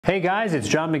Hey guys, it's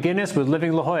John McGuinness with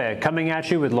Living La Jolla, coming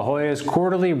at you with La Jolla's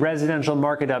quarterly residential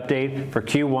market update for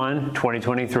Q1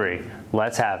 2023.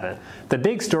 Let's have it. The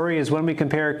big story is when we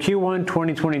compare Q1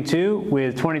 2022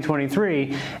 with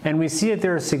 2023, and we see that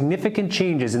there are significant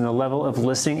changes in the level of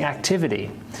listing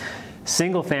activity.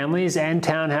 Single families and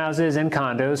townhouses and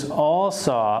condos all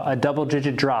saw a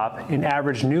double-digit drop in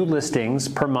average new listings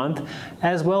per month,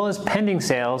 as well as pending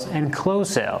sales and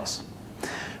closed sales.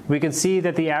 We can see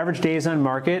that the average days on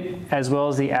market, as well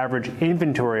as the average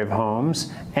inventory of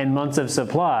homes and months of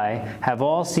supply, have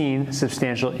all seen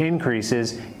substantial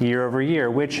increases year over year,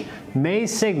 which may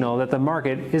signal that the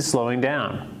market is slowing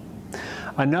down.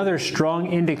 Another strong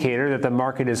indicator that the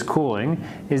market is cooling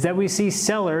is that we see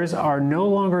sellers are no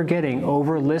longer getting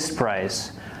over list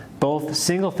price. Both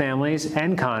single families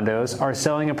and condos are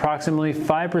selling approximately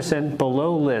 5%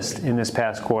 below list in this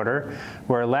past quarter,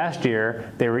 where last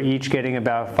year they were each getting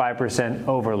about 5%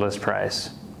 over list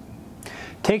price.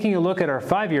 Taking a look at our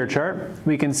 5-year chart,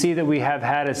 we can see that we have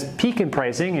had a peak in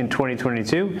pricing in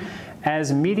 2022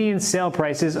 as median sale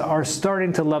prices are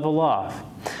starting to level off.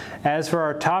 As for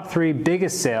our top 3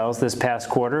 biggest sales this past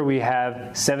quarter, we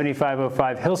have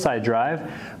 7505 Hillside Drive,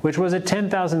 which was a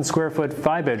 10,000 square foot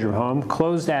 5-bedroom home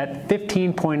closed at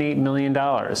 $15.8 million.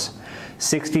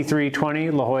 6320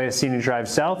 La Jolla Scenic Drive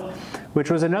South, which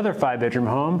was another 5-bedroom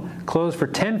home, closed for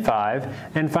 $10.5,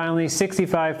 and finally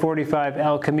 6545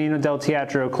 El Camino del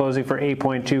Teatro closing for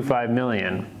 $8.25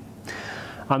 million.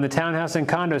 On the townhouse and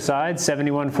condo side,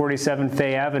 7147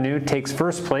 Fay Avenue takes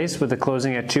first place with a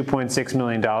closing at $2.6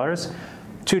 million.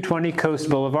 220 Coast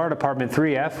Boulevard, Apartment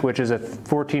 3F, which is a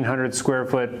 1,400 square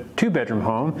foot 2-bedroom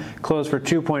home, closed for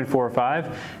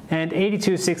 $2.45, and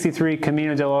 8263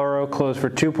 Camino del Oro closed for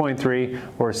 $2.3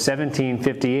 or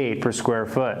 $17.58 per square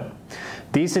foot.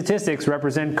 These statistics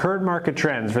represent current market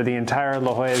trends for the entire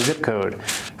La Jolla zip code.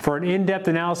 For an in-depth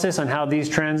analysis on how these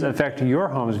trends affect your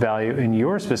home's value in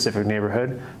your specific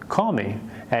neighborhood, call me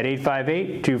at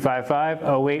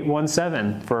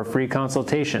 858-255-0817 for a free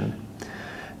consultation.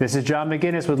 This is John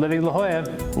McGuinness with Living La Jolla.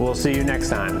 We'll see you next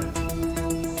time.